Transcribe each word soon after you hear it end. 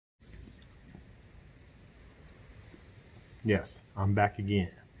Yes, I'm back again.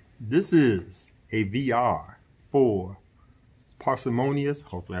 This is a VR for Parsimonious,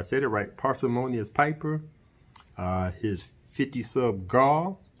 hopefully I said it right, Parsimonious Piper, his 50 sub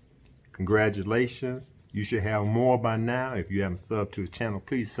GAW. Congratulations. You should have more by now. If you haven't subbed to his channel,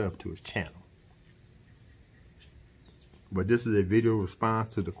 please sub to his channel. But this is a video response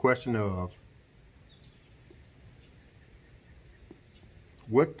to the question of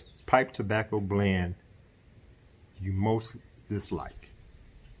what pipe tobacco blend you most dislike.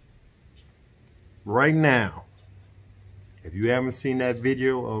 Right now, if you haven't seen that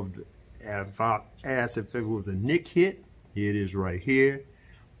video of as if it was a Nick hit, here it is right here.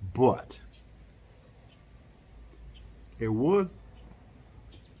 But it was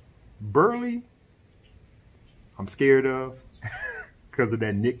Burley I'm scared of because of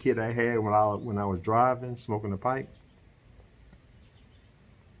that Nick hit I had when I was driving, smoking a pipe.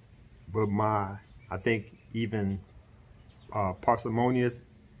 But I think even Parsimonious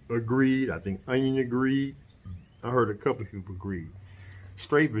agreed. I think Onion agreed. I heard a couple of people agree.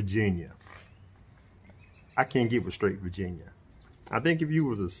 Straight Virginia. I can't get with straight Virginia. I think if you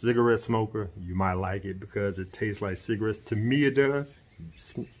was a cigarette smoker, you might like it because it tastes like cigarettes. To me, it does.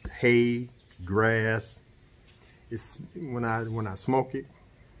 Hay, grass. It's when I smoke it,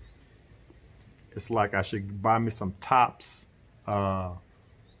 it's like I should buy me some Tops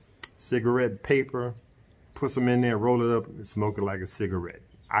cigarette paper, put some in there, roll it up, and smoke it like a cigarette.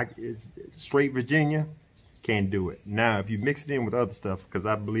 It's straight Virginia, can't do it. Now, if you mix it in with other stuff, because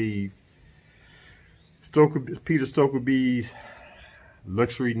I believe Peter Stokerby's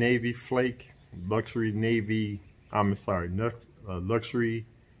Luxury Navy Flake, Luxury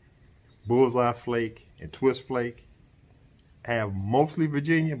Bullseye Flake, and Twist Flake have mostly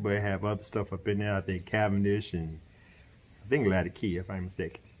Virginia, but have other stuff up in there. I think Cavendish and I think Ladder Key, if I'm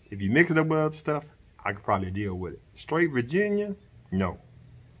mistaken. If you mix it up with other stuff, I could probably deal with it. Straight Virginia, no.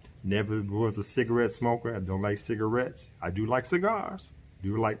 Never was a cigarette smoker. I don't like cigarettes. I do like cigars.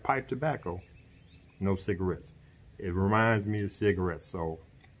 Do like pipe tobacco. No cigarettes. It reminds me of cigarettes. So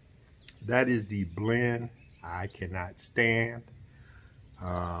that is the blend I cannot stand.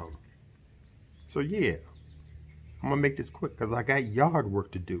 So yeah, I'm gonna make this quick because I got yard work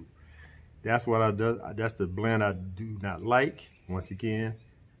to do. That's what I do. That's the blend I do not like. Once again,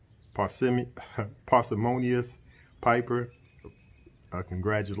 Parsimonious Piper.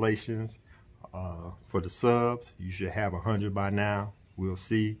 Congratulations for the subs. You should have 100 by now. We'll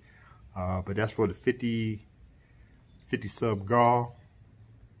see. But that's for the 50 sub GAW.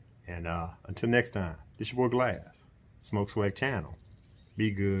 And until next time, this your boy Glass, Smoke Swag Channel.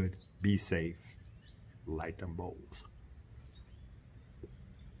 Be good, be safe, light them bowls.